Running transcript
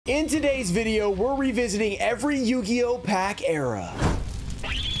In today's video, we're revisiting every Yu-Gi-Oh! Pack era.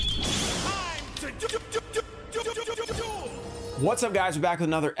 What's up, guys? We're back with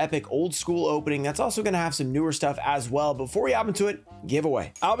another epic old school opening that's also going to have some newer stuff as well. Before we hop into it,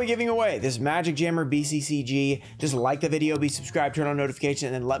 giveaway. I'll be giving away this Magic Jammer BCCG. Just like the video, be subscribed, turn on notifications,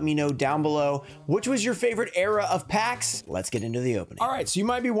 and then let me know down below which was your favorite era of packs. Let's get into the opening. All right, so you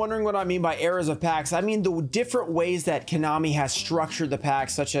might be wondering what I mean by eras of packs. I mean the different ways that Konami has structured the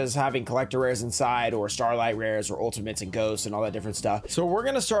packs, such as having collector rares inside, or Starlight rares, or Ultimates and Ghosts, and all that different stuff. So we're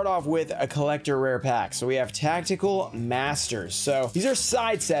going to start off with a collector rare pack. So we have Tactical Masters. So these are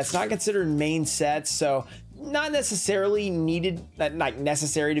side sets, not considered main sets, so not necessarily needed, not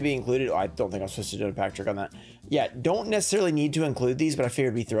necessary to be included. Oh, I don't think I'm supposed to do a pack trick on that. Yeah, don't necessarily need to include these, but I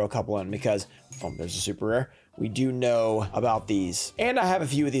figured we throw a couple in because, oh, there's a super rare. We do know about these, and I have a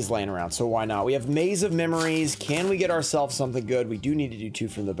few of these laying around, so why not? We have Maze of Memories. Can we get ourselves something good? We do need to do two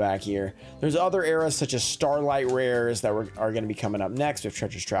from the back here. There's other eras such as Starlight rares that are going to be coming up next. We have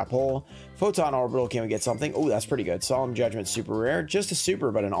Treacherous Trap Hole, Photon Orbital. Can we get something? Oh, that's pretty good. Solemn Judgment, super rare. Just a super,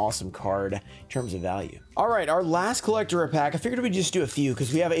 but an awesome card in terms of value. All right, our last collector pack. I figured we'd just do a few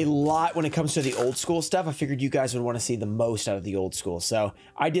because we have a lot when it comes to the old school stuff. I figured you guys would want to see the most out of the old school, so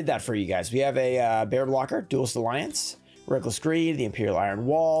I did that for you guys. We have a Bear Blocker, Duelist Alliance, Reckless Greed, the Imperial Iron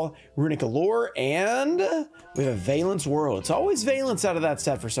Wall, Runic Allure, and we have a Valence World. It's always Valence out of that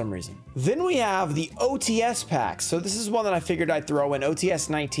set for some reason. Then we have the OTS packs. So this is one that I figured I'd throw in, OTS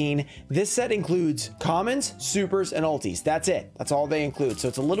 19. This set includes commons, supers, and ultis. That's it. That's all they include. So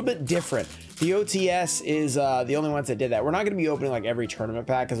it's a little bit different. The OTS is the only ones that did that. We're not going to be opening like every tournament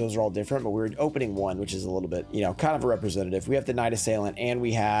pack because those are all different, but we're opening one, which is a little bit, you know, kind of a representative. We have the Night Assailant, and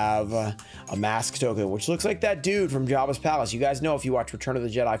we have a Mask token, which looks like that dude from Jabba's Palace. You guys know if you watched Return of the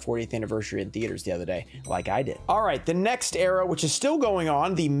Jedi 40th anniversary in theaters the other day, like I did. All right, the next era, which is still going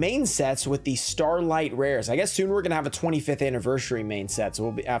on, the main sets with the Starlight rares. I guess soon we're going to have a 25th anniversary main set, so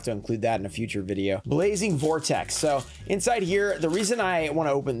we'll have to include that in a future video. Blazing Vortex. So inside here, the reason I want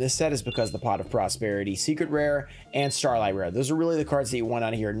to open this set is because the Pot of Prosperity, Secret Rare, and Starlight Rare. Those are really the cards that you want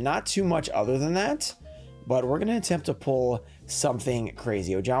out of here. Not too much other than that, but we're going to attempt to pull something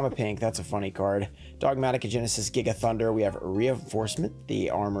crazy. Ojama Pink, that's a funny card. Dogmatic Genesis, Giga Thunder. We have Reinforcement, the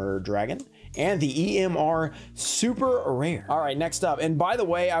Armor Dragon, and the EMR Super Rare. All right, next up. And by the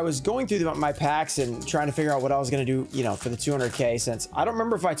way, I was going through my packs and trying to figure out what I was going to do, you know, for the 200K, since I don't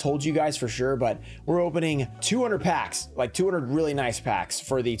remember if I told you guys for sure, but we're opening 200 packs, like 200 really nice packs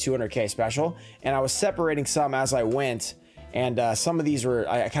for the 200K special. And I was separating some as I went. And some of these were,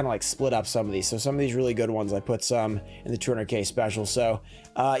 I kind of like split up some of these. So some of these really good ones, I put some in the 200K special. So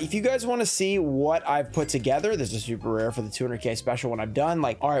if you guys want to see what I've put together, there's a super rare for the 200K special when I'm done.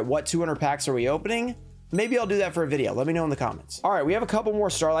 Like, all right, what 200 packs are we opening? Maybe I'll do that for a video. Let me know in the comments. All right, we have a couple more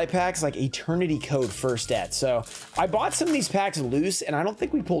Starlight packs, like Eternity Code First Ed. So I bought some of these packs loose, and I don't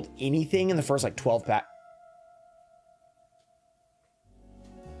think we pulled anything in the first like 12 pack.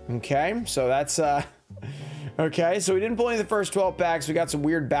 Okay, so that's okay, so we didn't pull any of the first 12 packs. We got some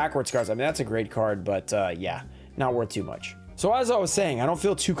weird backwards cards. I mean, that's a great card, but yeah, not worth too much. So as I was saying, I don't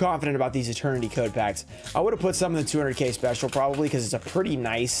feel too confident about these Eternity Code packs. I would have put some in the 200K special probably because it's a pretty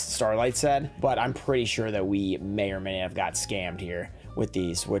nice Starlight set, but I'm pretty sure that we may or may have got scammed here with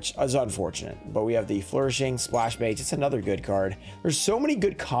these, which is unfortunate. But we have the Flourishing, Splash Mage. It's another good card. There's so many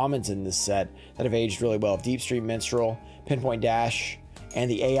good commons in this set that have aged really well. Deep Stream Minstrel, Pinpoint Dash, and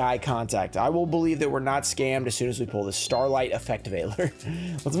the AI Contact. I will believe that we're not scammed as soon as we pull the Starlight Effectivator.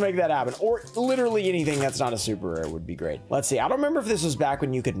 Let's make that happen. Or literally anything that's not a super rare would be great. Let's see. I don't remember if this was back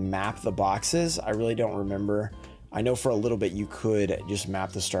when you could map the boxes. I really don't remember. I know for a little bit you could just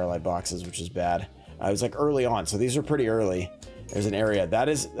map the Starlight boxes, which is bad. It was like early on, so these are pretty early. There's an area that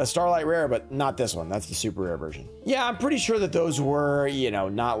is a Starlight rare, but not this one. That's the super rare version. Yeah, I'm pretty sure that those were, you know,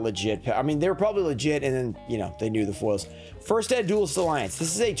 not legit. I mean, they were probably legit, and then, you know, they knew the foils. First Ed Duelist Alliance.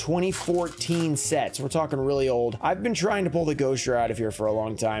 This is a 2014 set, so we're talking really old. I've been trying to pull the Ghost Rare out of here for a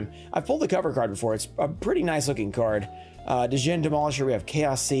long time. I've pulled the cover card before. It's a pretty nice looking card. Djinn Demolisher, we have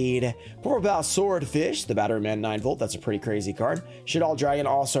Chaos Seed, Purple Swordfish, the Batteryman 9-volt, that's a pretty crazy card. Shaddoll Dragon,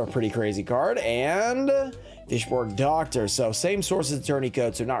 also a pretty crazy card, and Fishborg Doctor. So same source as Eternity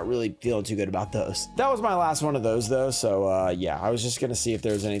Code, so not really feeling too good about those. That was my last one of those though, so yeah, I was just gonna see if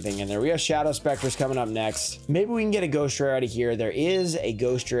there's anything in there. We have Shadow Specters coming up next. Maybe we can get a Ghost Rare out of here. There is a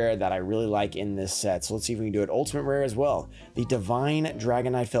Ghost Rare that I really like in this set, so let's see if we can do it. Ultimate Rare as well. The Divine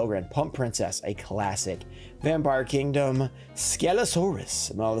Dragonite Felgrand, Pump Princess, a classic. Vampire Kingdom,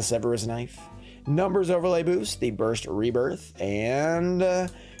 Skelosaurus, Melodus Everest Knife, Numbers Overlay Boost, the Burst Rebirth, and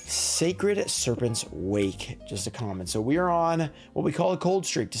Sacred Serpent's Wake, just a common. So we are on what we call a cold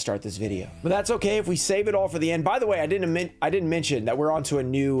streak to start this video, but that's okay if we save it all for the end. By the way, I didn't mention that we're onto a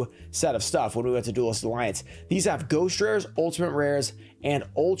new set of stuff when we went to Duelist Alliance. These have ghost rares, ultimate rares, and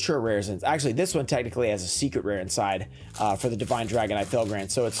ultra rares. And actually, this one technically has a secret rare inside for the Divine Dragonite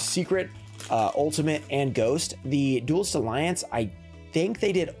Felgrand. So it's secret, ultimate, and ghost. The Duelist Alliance, I think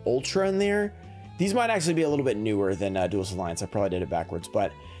they did ultra in there. These might actually be a little bit newer than Duelist Alliance. I probably did it backwards,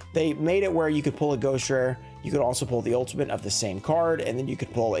 but they made it where you could pull a ghost rare. You could also pull the ultimate of the same card, and then you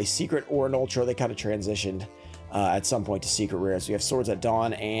could pull a secret or an ultra. They kind of transitioned at some point to secret rares. So we have Swords at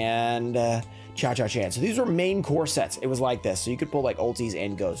Dawn and Cha-Cha-Chan. So these were main core sets. It was like this. So you could pull like ultis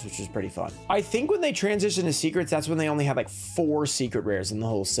and ghosts, which was pretty fun. I think when they transitioned to secrets, that's when they only had like 4 secret rares in the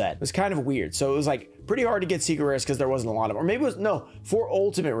whole set. It was kind of weird. So it was like pretty hard to get secret rares because there wasn't a lot of them. Or maybe it was, no, 4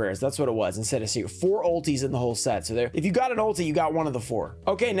 ultimate rares. That's what it was instead of secret. 4 ultis in the whole set. So there, if you got an ulti, you got one of the 4.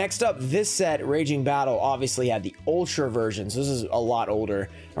 Okay, next up, this set, Raging Battle, obviously had the ultra version. So this is a lot older,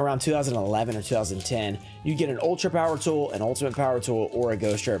 around 2011 or 2010. You get an ultra power tool, an ultimate power tool, or a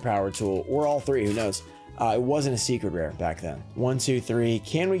ghost rare power tool, or all 3, who knows. It wasn't a secret rare back then. 1, 2, 3.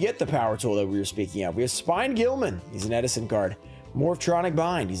 Can we get the power tool that we were speaking of? We have Spine Gilman. He's an Edison card. Morphtronic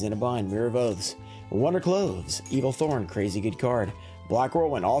Bind. He's in a bind. Mirror of Oaths. Wonder Cloves, Evil Thorn, crazy good card. Black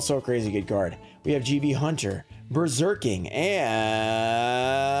Whirlwind, also a crazy good card. We have GB Hunter, Berserking,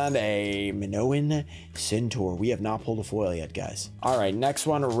 and a Minoan Centaur. We have not pulled a foil yet, guys. All right, next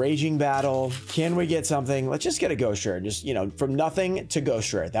one, Raging Battle. Can we get something? Let's just get a Ghost Rare. Just, you know, from nothing to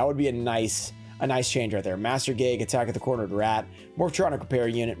Ghost Rare. That would be a nice change right there. Master Gig, Attack at the Cornered Rat, Morphtronic Repair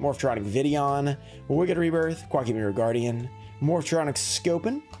Unit, Morphtronic Vidion, Wicked Rebirth, Quacky Mirror Guardian, Morphtronic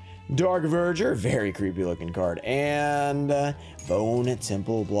Scopin, Dark Verger, very creepy looking card, and Bone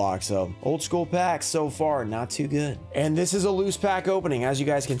Temple Block. So old school packs so far, not too good. And this is a loose pack opening, as you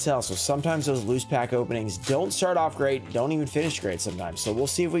guys can tell. So sometimes those loose pack openings don't start off great, don't even finish great sometimes. So we'll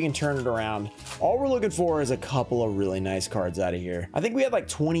see if we can turn it around. All we're looking for is a couple of really nice cards out of here. I think we had like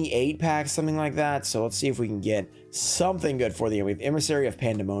 28 packs, something like that. So let's see if we can get something good for the end. We have Emissary of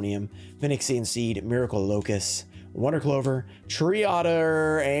Pandemonium, Phoenician Seed, Miracle Locust, Wonder Clover, Tree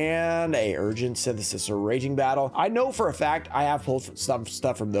Otter, and a Urgent Synthesis, or Raging Battle. I know for a fact I have pulled some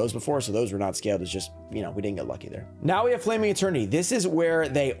stuff from those before, so those were not scaled. It's just, you know, we didn't get lucky there. Now we have Flaming Eternity. This is where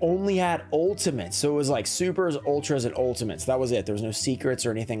they only had ultimates. So it was like supers, ultras, and ultimates. That was it. There was no secrets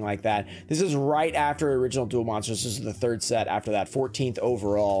or anything like that. This is right after original Duel Monsters. This is the 3rd set after that, 14th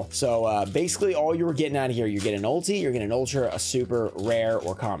overall. So basically all you were getting out of here, you're getting an ulti, you're getting an ultra, a super, rare,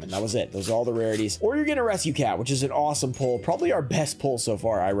 or common. That was it. Those are all the rarities. Or you're getting a Rescue Cat, which is an awesome pull. Probably our best pull so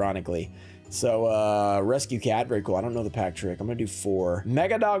far, ironically. So Rescue Cat, very cool. I don't know the pack trick. I'm gonna do 4.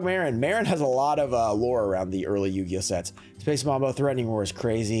 Mega Dog Marin. Marin has a lot of lore around the early Yu-Gi-Oh sets. Space Mambo, Threatening Roar is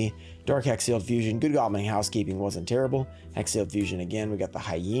crazy. Dark Hex Sealed Fusion, Good Goblin Housekeeping wasn't terrible. Hex Sealed Fusion again. We got the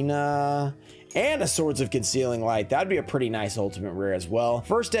Hyena and a Swords of Concealing Light. That'd be a pretty nice ultimate rare as well.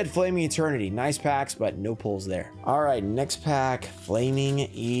 First Dead Flaming Eternity. Nice packs, but no pulls there. All right, next pack, Flaming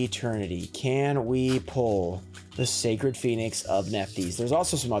Eternity. Can we pull the Sacred Phoenix of Nephthys? There's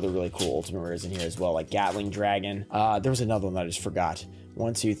also some other really cool ultimate rares in here as well, like Gatling Dragon. There was another one that I just forgot.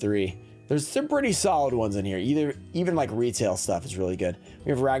 1, 2, 3. There's some pretty solid ones in here. Even like retail stuff is really good. We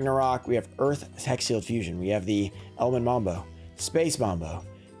have Ragnarok. We have Earth Hex Sealed Fusion. We have the Element Mambo, Space Mambo,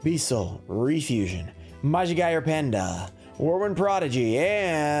 Beast Soul, Refusion, Magigaire Panda, Whirlwind Prodigy,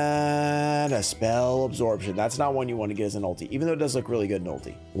 and a Spell Absorption. That's not one you want to get as an ulti, even though it does look really good in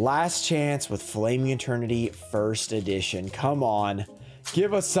ulti. Last chance with Flaming Eternity 1st edition. Come on.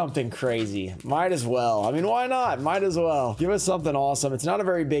 Give us something crazy. Might as well. I mean, why not? Might as well. Give us something awesome. It's not a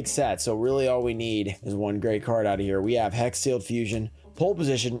very big set, so really all we need is one great card out of here. We have Hex Sealed Fusion. Pole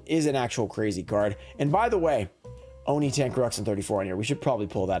Position is an actual crazy card. And by the way, Oni Tank Ruxin 34 on here. We should probably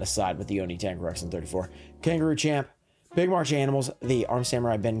pull that aside with the Oni Tank Ruxin 34. Kangaroo Champ, Big March Animals, the Arm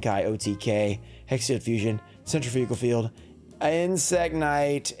Samurai Benkai OTK, Hex Sealed Fusion, Centrifugal Field, Insect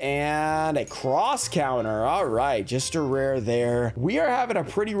Knight, and a Cross Counter. All right, just a rare there. We are having a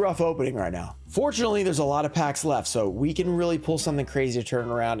pretty rough opening right now. Fortunately, there's a lot of packs left, so we can really pull something crazy to turn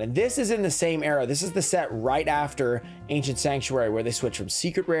around. And this is in the same era. This is the set right after Ancient Sanctuary, where they switch from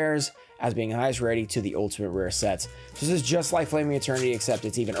secret rares as being highest rarity to the ultimate rare sets. So this is just like Flaming Eternity, except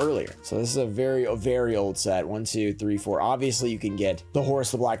it's even earlier. So this is a very old set. 1, 2, 3, 4. Obviously, you can get the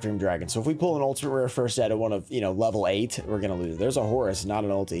Horus, the Black Dream Dragon. So if we pull an ultimate rare first at one of, level 8, we're gonna lose. There's a Horus, not an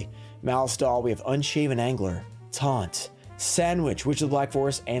ulti. Malice Doll. We have Unshaven Angler, Taunt, Sandwich, Witch of the Black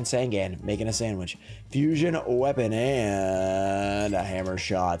Forest, and Sangan, making a sandwich. Fusion Weapon, and a Hammer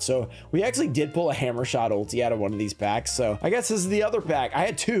Shot. So we actually did pull a Hammer Shot ulti out of one of these packs. So I guess this is the other pack. I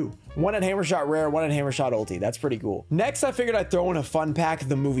had two. One at Hammer Shot Rare, one at Hammer Shot ulti. That's pretty cool. Next, I figured I'd throw in a fun pack,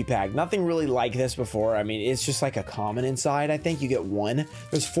 the movie pack. Nothing really like this before. I mean, it's just like a common inside. I think you get one.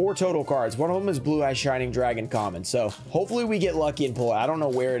 There's 4 total cards. One of them is Blue Eyes Shining Dragon common. So hopefully we get lucky and pull it. I don't know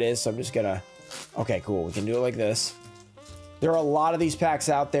where it is, so I'm just gonna... Okay, cool. We can do it like this. There are a lot of these packs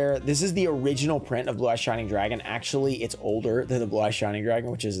out there. This is the original print of Blue Eyes Shining Dragon. Actually, it's older than the Blue Eyes Shining Dragon,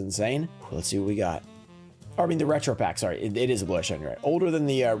 which is insane. Let's see what we got. Or, I mean, the retro pack. Sorry, it is a Blue Eyes Shining Dragon. Older than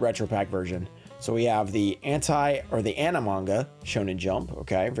the retro pack version. So we have the Anamanga Shonen Jump.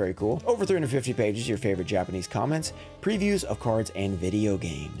 Okay, very cool. Over 350 pages, your favorite Japanese comments, previews of cards and video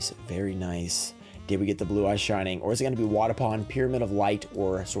games. Very nice. Did we get the Blue Eyes Shining? Or is it going to be Wadapon, Pyramid of Light,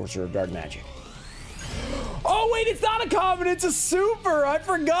 or Sorcerer of Dark Magic? Oh, wait, it's not a common. It's a super. I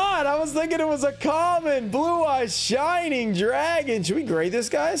forgot. I was thinking it was a common. Blue Eyes Shining Dragon. Should we grade this,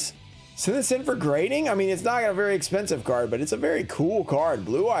 guys? Send this in for grading? I mean, it's not a very expensive card, but it's a very cool card.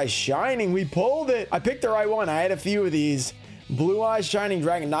 Blue Eyes Shining. We pulled it. I picked the right one. I had a few of these. Blue Eyes Shining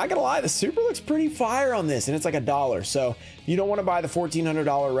Dragon. Not gonna lie, the super looks pretty fire on this, and it's like $1. So if you don't want to buy the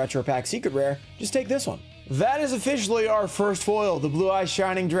 $1,400 retro pack secret rare, just take this one. That is officially our first foil, the Blue Eyes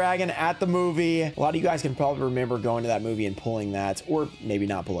Shining Dragon at the movie. A lot of you guys can probably remember going to that movie and pulling that, or maybe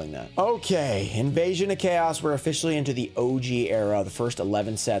not pulling that. Okay, Invasion of Chaos. We're officially into the OG era, the first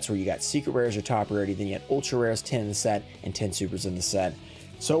 11 sets where you got secret rares or top rarity, then you had ultra rares, 10 in the set, and 10 supers in the set.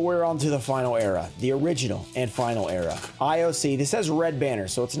 So we're on to the final era, the original and final era. IOC, this has red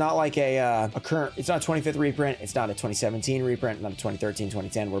banners, so it's not like a current, it's not a 25th reprint, it's not a 2017 reprint, not a 2013,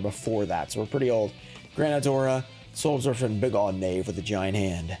 2010, we're before that, so we're pretty old. Granadora, Soul Absorption, Big Odd Knave with a giant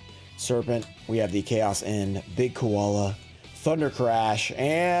hand. Serpent, we have the Chaos End, Big Koala, Thunder Crash,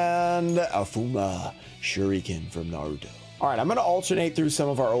 and Afuma Shuriken from Naruto. All right, I'm going to alternate through some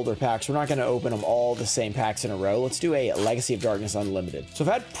of our older packs. We're not going to open them all the same packs in a row. Let's do a Legacy of Darkness Unlimited. So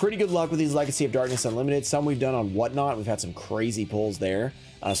I've had pretty good luck with these Legacy of Darkness Unlimited. Some we've done on Whatnot. We've had some crazy pulls there.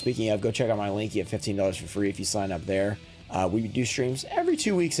 Speaking of, go check out my link. You have $15 for free if you sign up there. We do streams every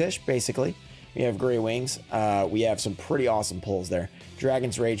 2 weeks-ish, basically. We have Gray Wings. We have some pretty awesome pulls there.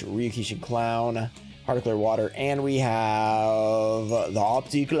 Dragon's Rage, Ryukishin Clown, Heart of Clear Water, and we have the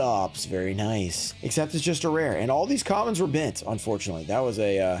Opticlops. Very nice. Except it's just a rare, and all these commons were bent. Unfortunately, that was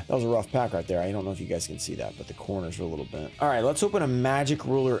a rough pack right there. I don't know if you guys can see that, but the corners were a little bent. All right, let's open a Magic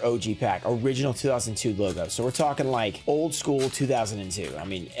Ruler OG pack, original 2002 logo. So we're talking like old school 2002. I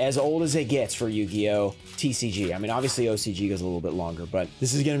mean, as old as it gets for Yu-Gi-Oh! TCG. I mean, obviously OCG goes a little bit longer, but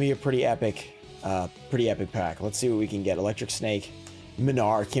this is going to be a pretty epic pack. Let's see what we can get. Electric Snake,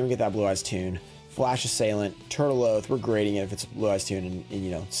 Minar. Can we get that Blue Eyes Tune? Flash Assailant, Turtle Oath. We're grading it if it's Blue Eyes Tune and you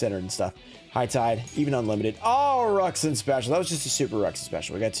know, centered and stuff. High Tide, even unlimited. Oh, Ruxin Special. That was just a super Ruxin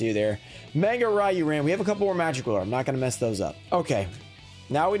Special. We got 2 there. Mega Ryu Ram. We have a couple more Magic Ruler. I'm not going to mess those up. Okay.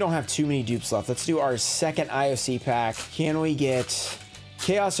 Now we don't have too many dupes left. Let's do our second IOC pack. Can we get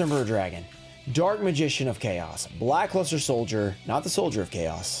Chaos Emperor Dragon, Dark Magician of Chaos, Blackluster Soldier, not the Soldier of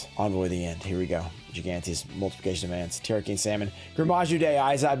Chaos, Envoy of the End. Here we go. Gigantes, Multiplication Advance, Terrakin Salmon, Grimaju Day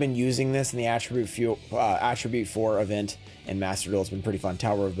Eyes. I've been using this in the Attribute 4 event and Master Duel. It's been pretty fun.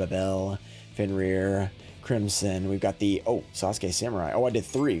 Tower of Babel, Fenrir, Crimson. We've got the, Sasuke Samurai. Oh, I did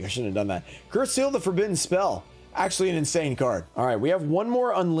 3. I shouldn't have done that. Curse Seal, the Forbidden Spell. Actually an insane card. All right, we have one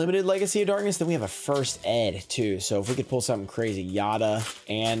more unlimited Legacy of Darkness, then we have a First Ed too. So if we could pull something crazy, Yada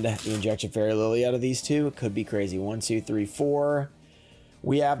and the Injection Fairy Lily out of these two, it could be crazy. 1, 2, 3, 4.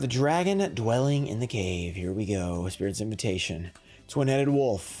 We have the Dragon Dwelling in the Cave. Here we go. Spirit's Invitation. Twin-Headed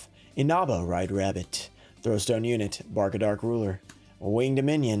Wolf. Inaba, Ride Rabbit. Throwstone Unit. Bark a Dark Ruler. Winged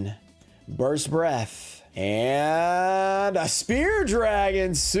Minion. Burst Breath. And a Spear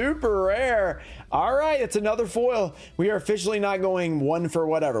Dragon. Super rare. All right, it's another foil. We are officially not going 1 for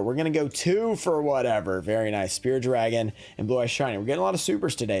whatever. We're going to go 2 for whatever. Very nice. Spear Dragon and Blue Eyes Shining. We're getting a lot of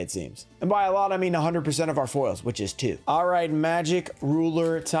supers today, it seems. And by a lot, I mean 100% of our foils, which is 2. All right, Magic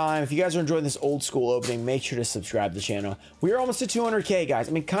Ruler time. If you guys are enjoying this old school opening, make sure to subscribe to the channel. We are almost at 200K, guys.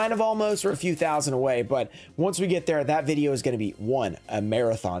 I mean, kind of almost. We're a few thousand away, but once we get there, that video is going to be, a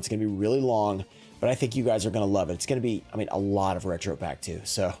marathon. It's going to be really long. But I think you guys are going to love it. It's going to be, I mean, a lot of retro pack too.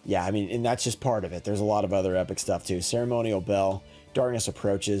 So yeah, I mean, and that's just part of it. There's a lot of other epic stuff too. Ceremonial Bell, Darkness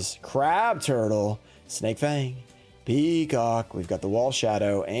Approaches, Crab Turtle, Snake Fang, Peacock. We've got the Wall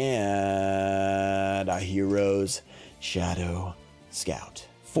Shadow and a Hero's Shadow Scout.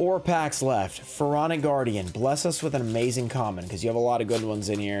 4 packs left. Pharaonic Guardian. Bless us with an amazing common because you have a lot of good ones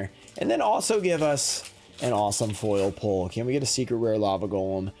in here. And then also give us an awesome foil pull. Can we get a secret rare lava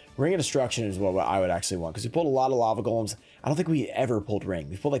golem? Ring of Destruction is what I would actually want, because we pulled a lot of lava golems. I don't think we ever pulled ring.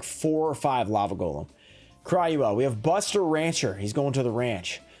 We pulled like 4 or 5 lava golem. Cryuel. We have Buster Rancher. He's going to the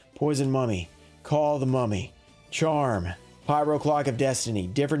ranch. Poison Mummy. Call the Mummy. Charm. Pyro Clock of Destiny.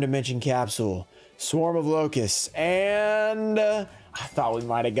 Different Dimension Capsule. Swarm of Locusts. And I thought we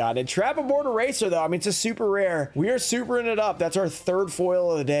might have gotten it. Trap Aboard Eraser, though. I mean, it's a super rare. We are supering it up. That's our 3rd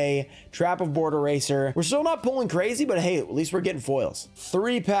foil of the day. Trap Aboard Eraser. We're still not pulling crazy, but hey, at least we're getting foils.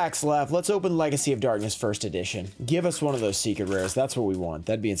 3 packs left. Let's open Legacy of Darkness first edition. Give us one of those secret rares. That's what we want.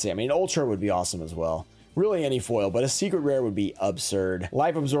 That'd be insane. I mean, Ultra would be awesome as well. Really any foil, but a secret rare would be absurd.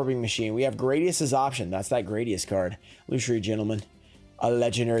 Life Absorbing Machine. We have Gradius's option. That's that Gradius card. Illusory Gentleman. A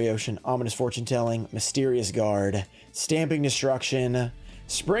Legendary Ocean. Ominous Fortune Telling. Mysterious Guard. Stamping Destruction.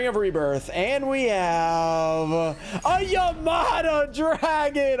 Spring of Rebirth. And we have a Yamada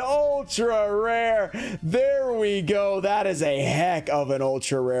Dragon Ultra Rare. There we go. That is a heck of an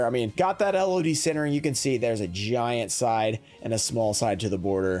ultra rare. I mean, got that LOD centering. You can see there's a giant side and a small side to the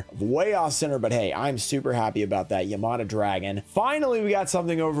border. Way off center, but hey, I'm super happy about that. Yamada Dragon. Finally, we got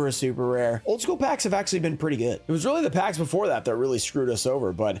something over a super rare. Old school packs have actually been pretty good. It was really the packs before that that really screwed us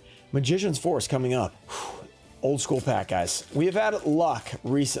over, but Magician's Force coming up. Old school pack, guys. We have had luck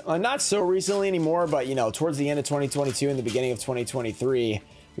recently, not so recently anymore, but you know, towards the end of 2022 and the beginning of 2023,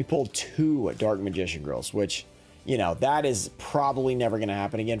 we pulled 2 Dark Magician Girls, which, you know, that is probably never going to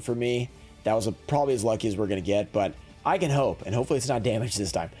happen again for me. That was probably as lucky as we're going to get, but I can hope, and hopefully it's not damaged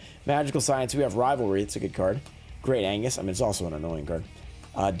this time. Magical Science, we have Rivalry. It's a good card. Great Angus. I mean, it's also an annoying card.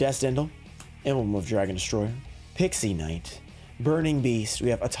 Descendle, Emblem of Dragon Destroyer, Pixie Knight, Burning Beast. We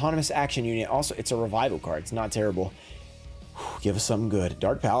have Autonomous Action Unit. Also, it's a revival card. It's not terrible. Give us something good.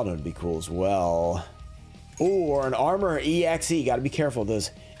 Dark Paladin would be cool as well. Or an Armor EXE. Got to be careful of those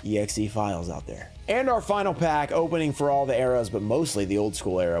EXE files out there. And our final pack, opening for all the eras, but mostly the old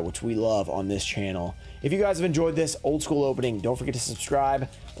school era, which we love on this channel. If you guys have enjoyed this old school opening, don't forget to subscribe,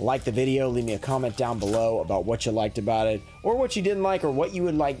 like the video, leave me a comment down below about what you liked about it, or what you didn't like, or what you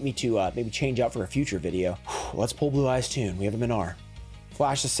would like me to maybe change up for a future video. Let's pull Blue Eyes Toon. We have a Minar.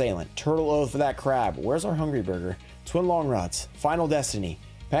 Flash Assailant. Turtle Oath for that crab. Where's our Hungry Burger? Twin Long Rods. Final Destiny.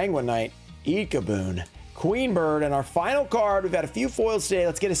 Penguin Knight. Eekaboon. Queen Bird. And our final card. We've got a few foils today.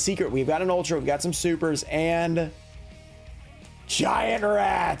 Let's get a secret. We've got an Ultra. We've got some Supers. And Giant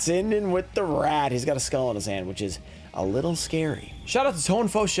Rats. Ending with the rat. He's got a skull in his hand, which is a little scary. Shout out to Tone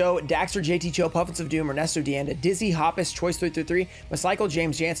Fo Show, Daxter, JT Cho, Puffins of Doom, Ernesto Deanda, Dizzy, Hoppus, Choice 333, Macycle,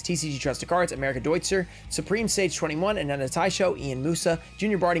 James Jance, TCG Trusted Cards, America Deutzer, Supreme Sage 21, Ananda Tai Show, Ian Musa,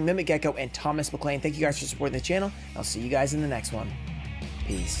 Junior Barty, Mimic Gecko, and Thomas McLean. Thank you guys for supporting the channel. I'll see you guys in the next one.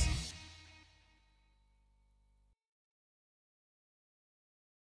 Peace.